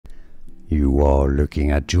You are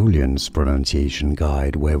looking at Julian's pronunciation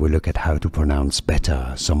guide, where we look at how to pronounce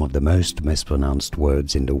better some of the most mispronounced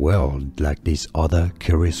words in the world, like this other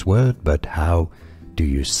curious word. But how do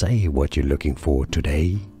you say what you're looking for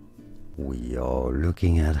today? We are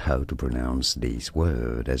looking at how to pronounce this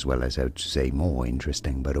word, as well as how to say more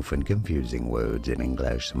interesting but often confusing words in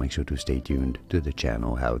English, so make sure to stay tuned to the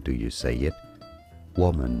channel. How do you say it?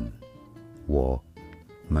 Woman.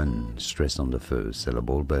 Man, stressed on the first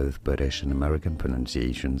syllable. Both British and American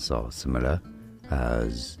pronunciations are similar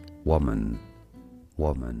as woman.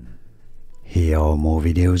 Here are more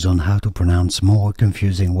videos on how to pronounce more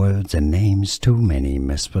confusing words and names too many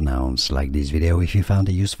mispronounced. Like this video if you found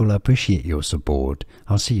it useful. I appreciate your support.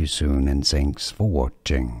 I'll see you soon and thanks for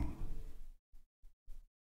watching.